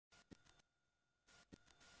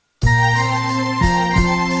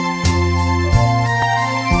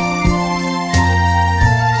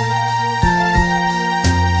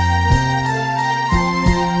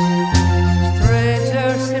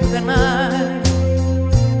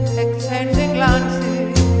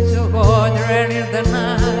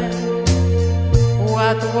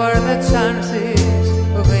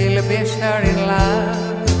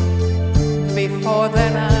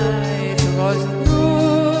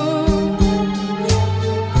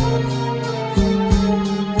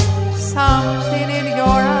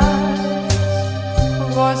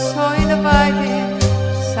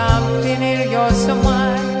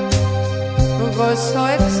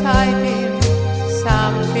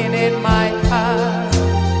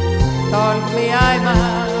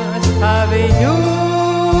you.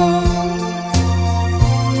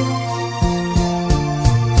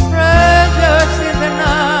 Strangers in the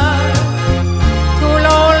night, two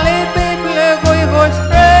lonely people, we were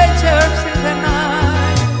strangers in the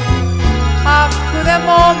night. Up to the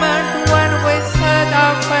moment when we said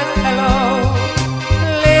our first hello,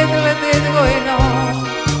 little did we know,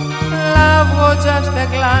 love was just a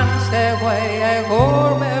glance away, a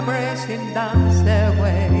warm embracing dance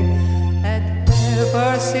away. And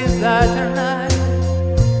ever since that night,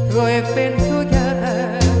 we've been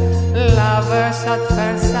together, lovers at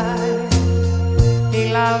first sight, in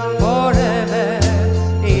love forever.